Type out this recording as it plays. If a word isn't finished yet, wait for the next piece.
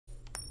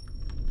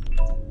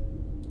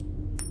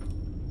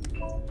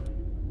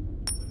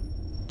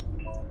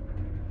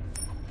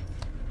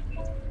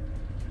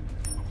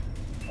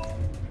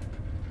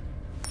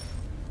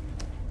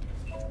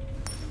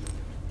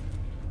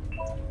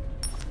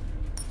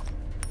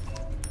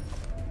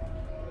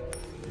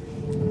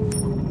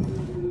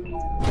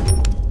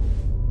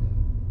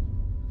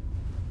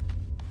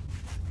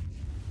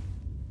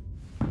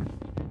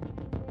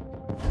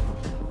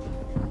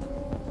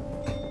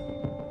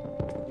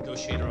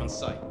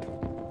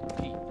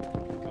Pete,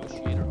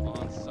 negotiator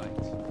on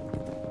site.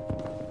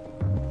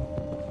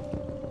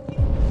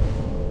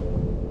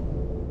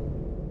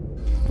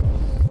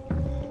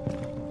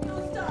 No,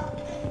 stop!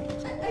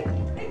 I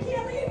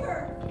can't leave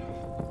her!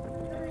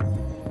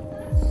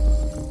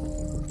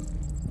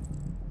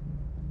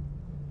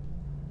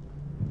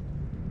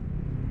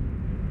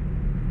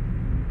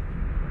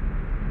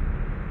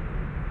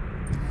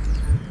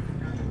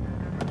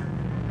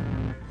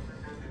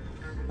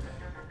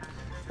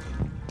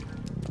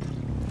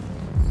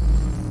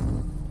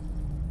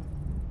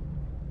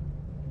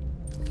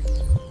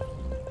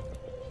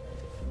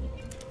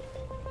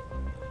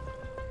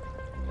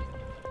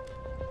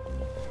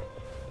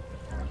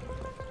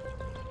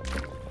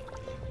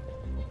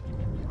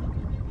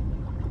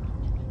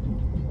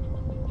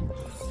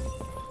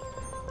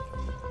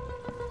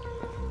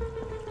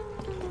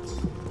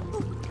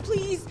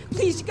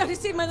 Please, you gotta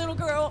save my little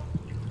girl.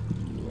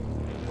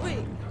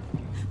 Wait.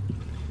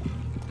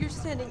 You're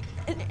sending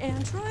an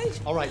android?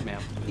 All right,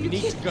 ma'am. You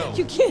need to go.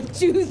 You can't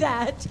do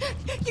that.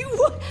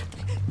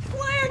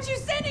 Why aren't you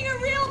sending a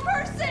real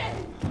person?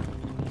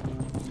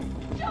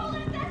 Don't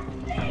let that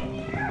thing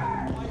near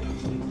her!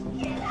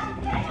 Get that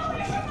thing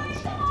away from my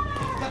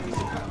daughter! That piece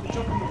of crap will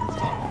jump from the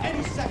rooftop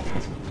any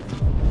second.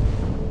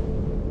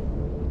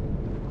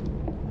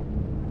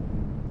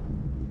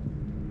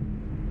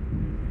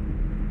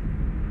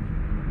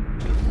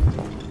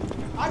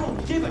 I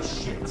don't give a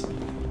shit.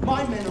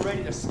 My men are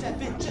ready to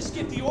step in. Just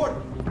give the order.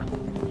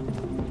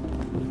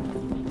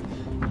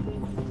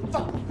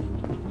 Fuck. I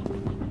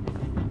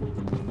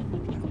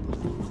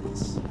don't believe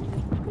this.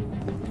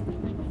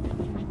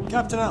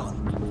 Captain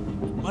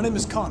Allen, my name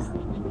is Connor.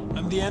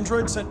 I'm the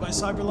android sent by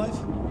CyberLife.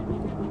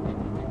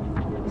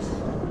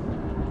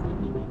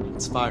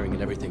 It's firing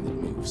at everything that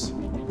moves.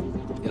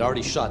 It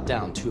already shot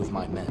down 2 of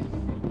my men.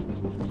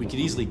 We could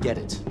easily get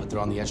it, but they're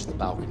on the edge of the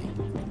balcony.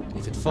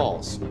 If it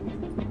falls,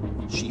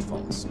 she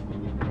falls.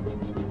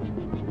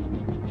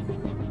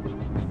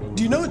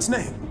 Do you know its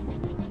name?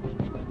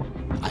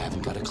 I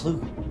haven't got a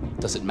clue.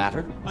 Does it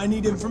matter? I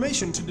need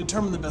information to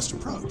determine the best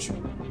approach.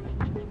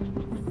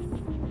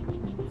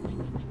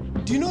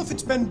 Do you know if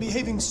it's been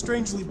behaving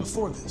strangely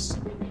before this?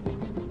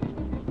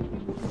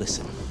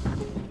 Listen,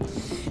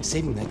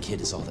 saving that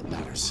kid is all that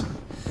matters.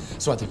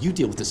 So either you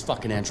deal with this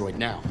fucking android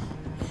now,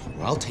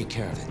 or I'll take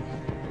care of it.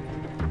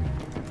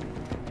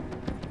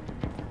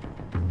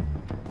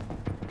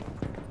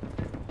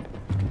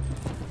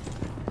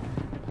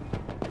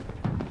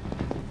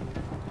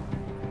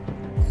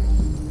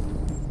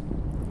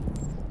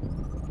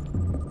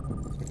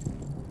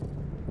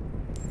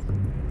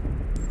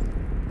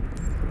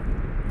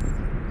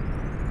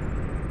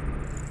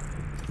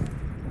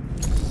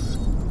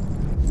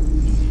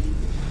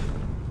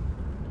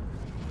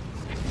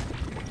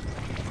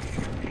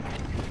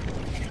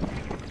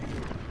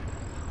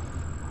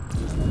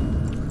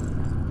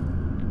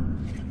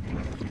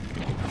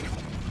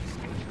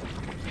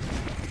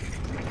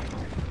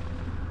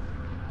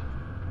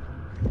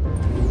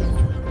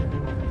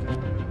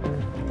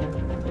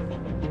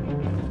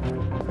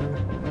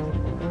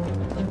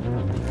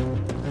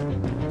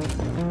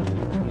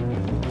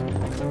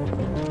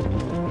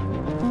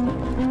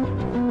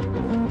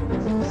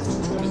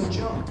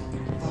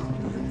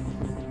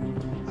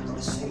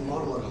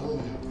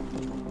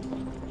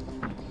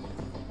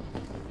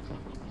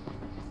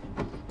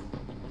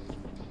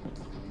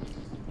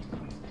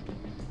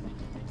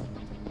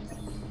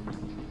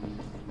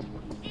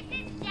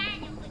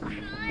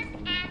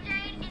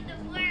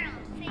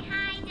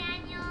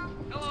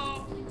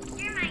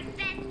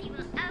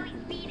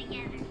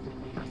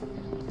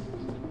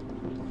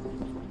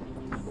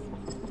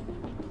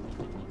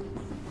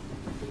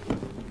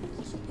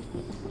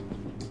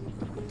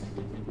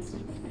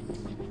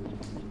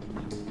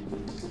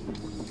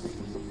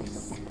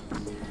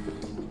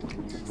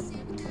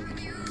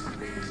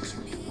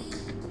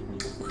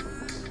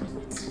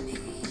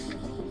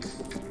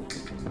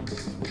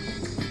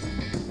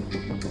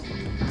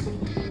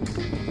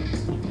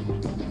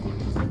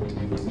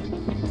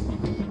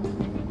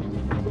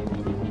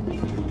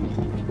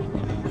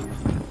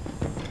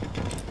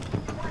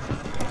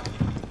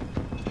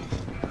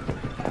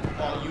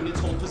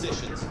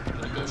 Positions.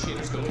 The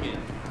negotiator's going in.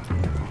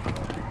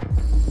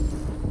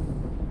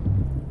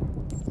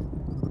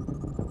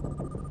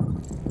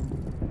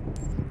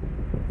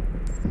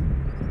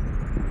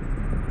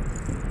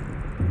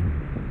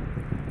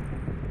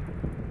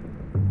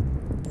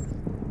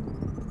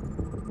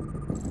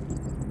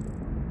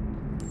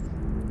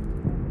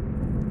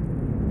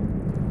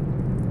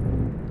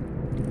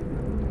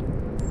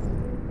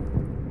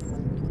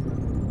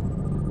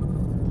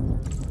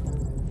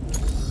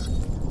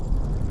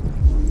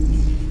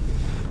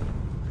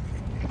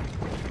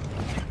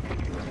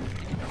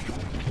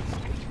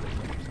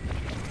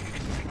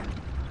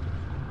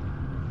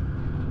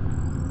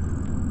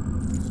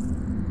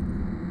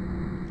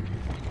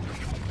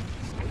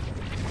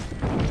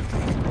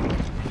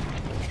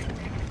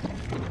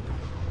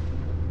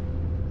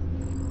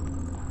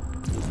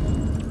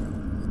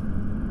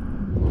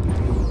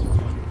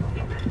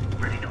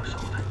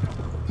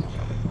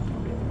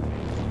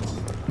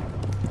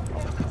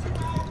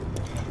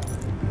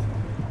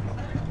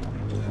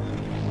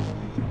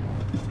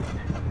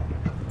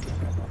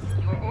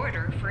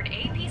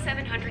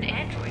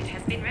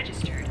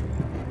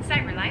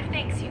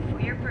 thanks you for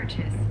your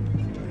purchase.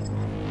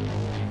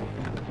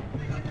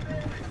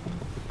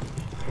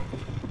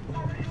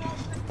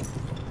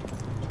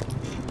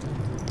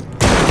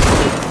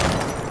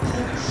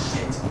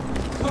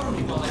 Cover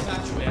me while I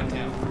patch your man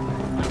down.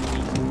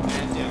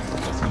 Man down.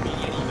 That's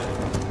immediate evac.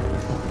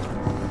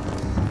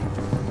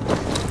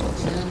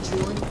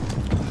 Android?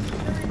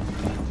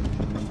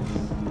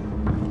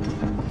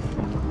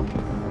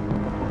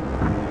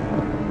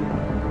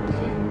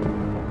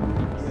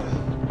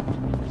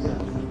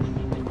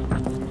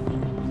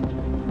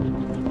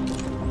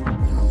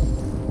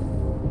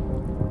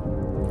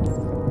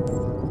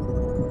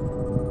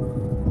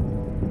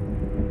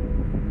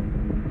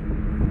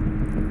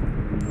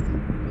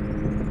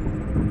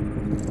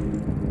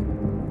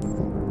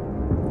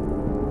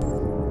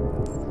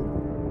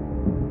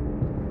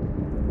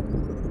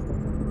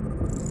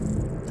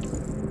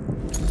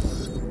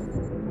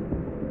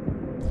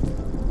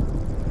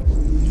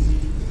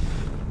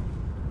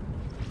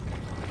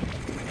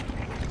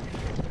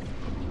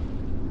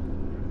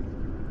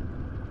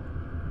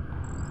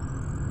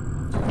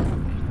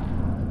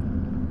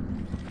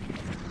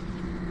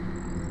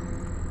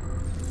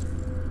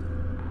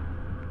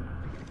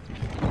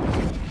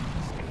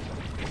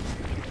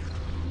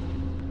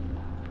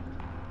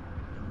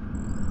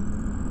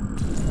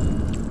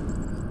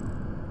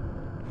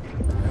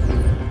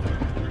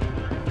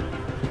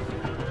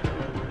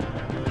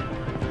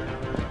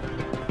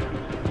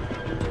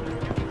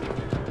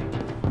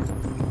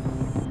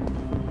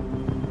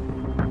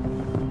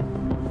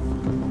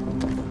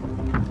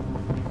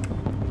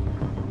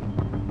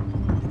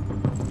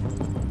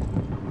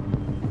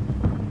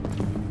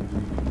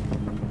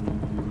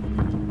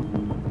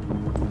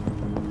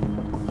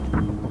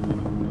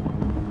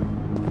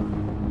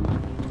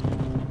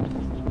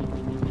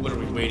 What are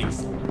we waiting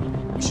for?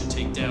 We should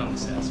take down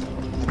this asshole.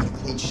 I got a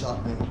clean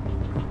shot, man.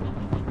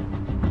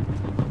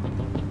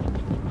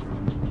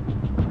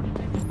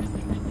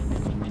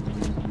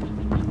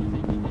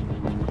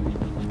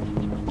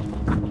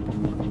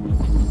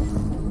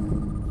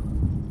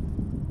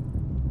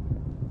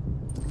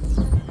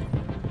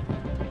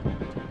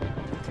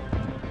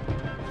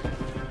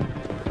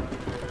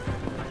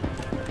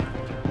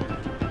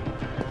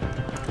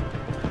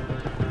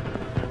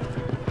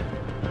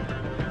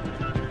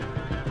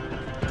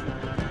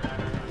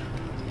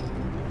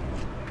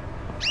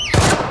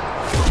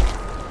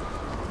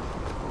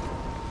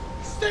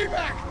 Stay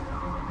back!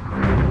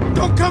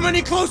 Don't come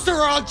any closer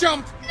or I'll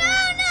jump! No,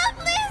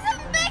 please, I'm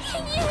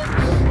begging you!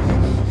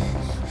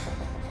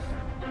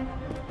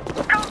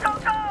 Go!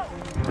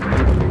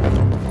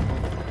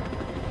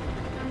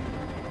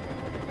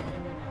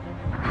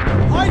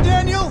 Hi,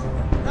 Daniel!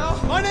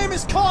 No? My name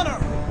is Connor.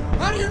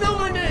 How do you know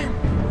my name?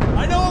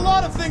 I know a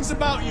lot of things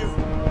about you.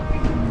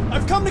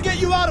 I've come to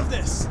get you out of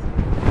this.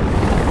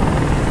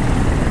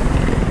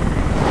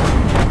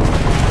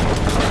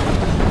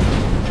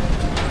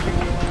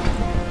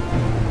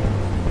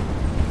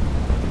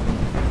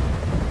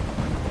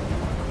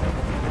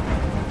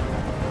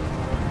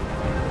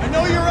 I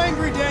know you're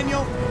angry,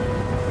 Daniel.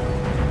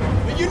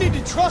 But you need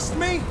to trust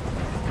me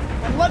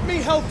and let me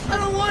help you. I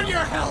don't want your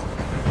help!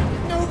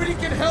 Nobody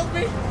can help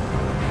me!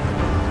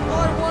 All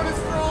I want is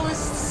for all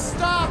this to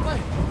stop! I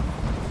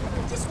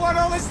just want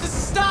all this to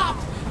stop!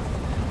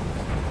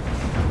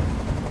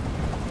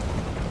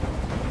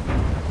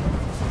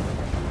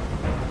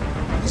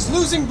 He's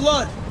losing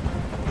blood.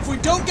 If we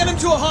don't get him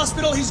to a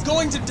hospital, he's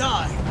going to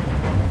die.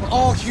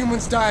 All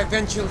humans die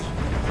eventually.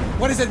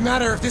 What does it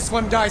matter if this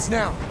one dies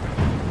now?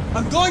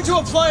 I'm going to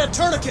apply a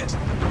tourniquet.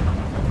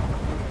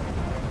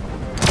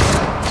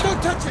 Don't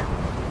touch him!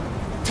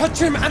 Touch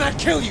him and I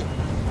kill you!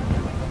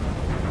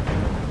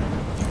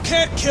 You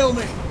can't kill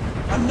me.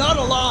 I'm not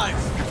alive.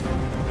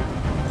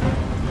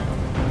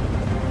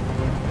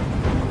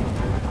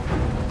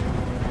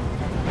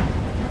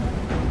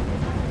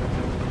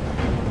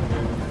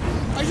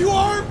 Are you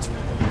armed?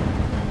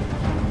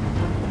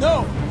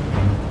 No,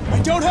 I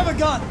don't have a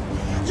gun.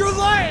 You're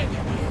lying!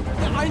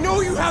 I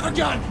know you have a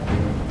gun!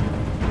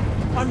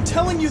 I'm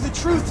telling you the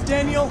truth,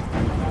 Daniel.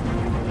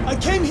 I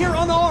came here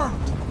unarmed.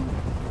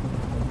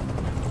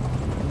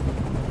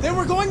 They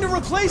were going to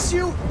replace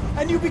you,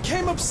 and you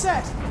became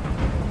upset.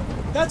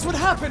 That's what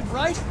happened,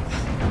 right?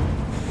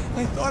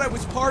 I thought I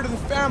was part of the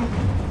family.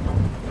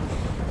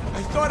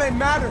 I thought I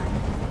mattered.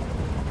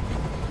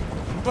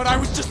 But I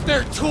was just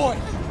their toy.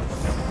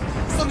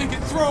 Something to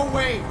throw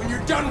away when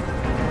you're done with it.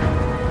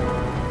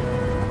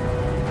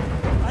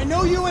 I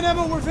know you and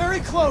Emma were very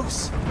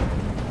close.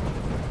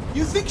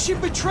 You think she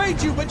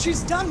betrayed you, but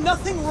she's done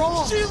nothing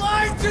wrong. She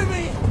lied to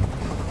me!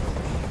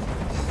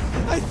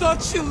 I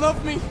thought she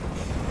loved me.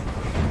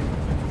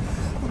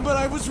 But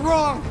I was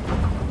wrong.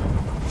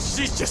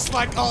 She's just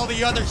like all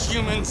the other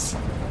humans.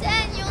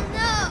 Daniel,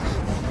 no!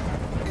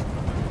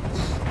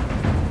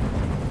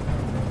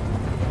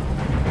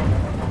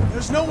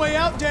 There's no way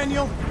out,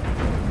 Daniel.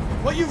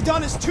 What you've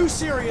done is too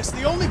serious.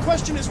 The only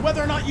question is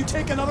whether or not you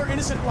take another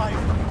innocent life.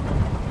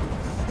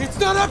 It's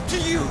not up to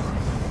you.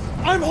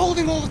 I'm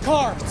holding all the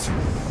cards.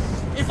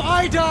 If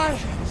I die,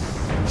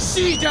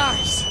 she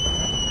dies.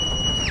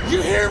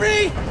 You hear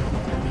me?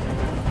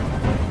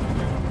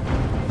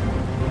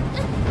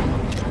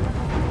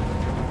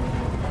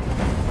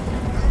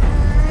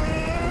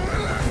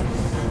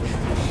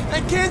 I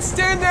can't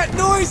stand that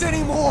noise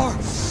anymore!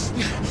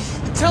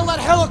 Tell that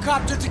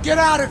helicopter to get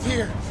out of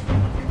here!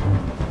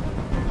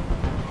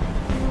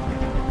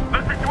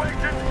 The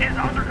situation is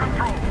under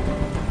control.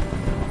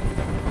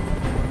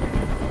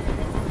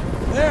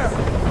 There.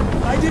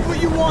 I did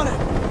what you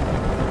wanted.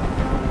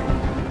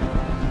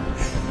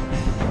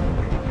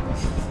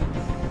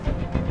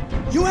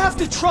 You have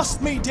to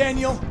trust me,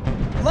 Daniel.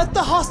 Let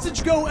the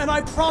hostage go and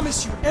I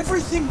promise you,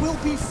 everything will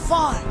be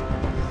fine.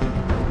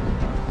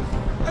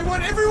 I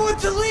want everyone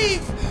to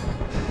leave!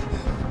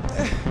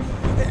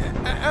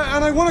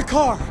 And I want a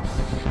car.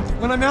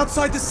 When I'm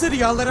outside the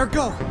city, I'll let her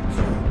go.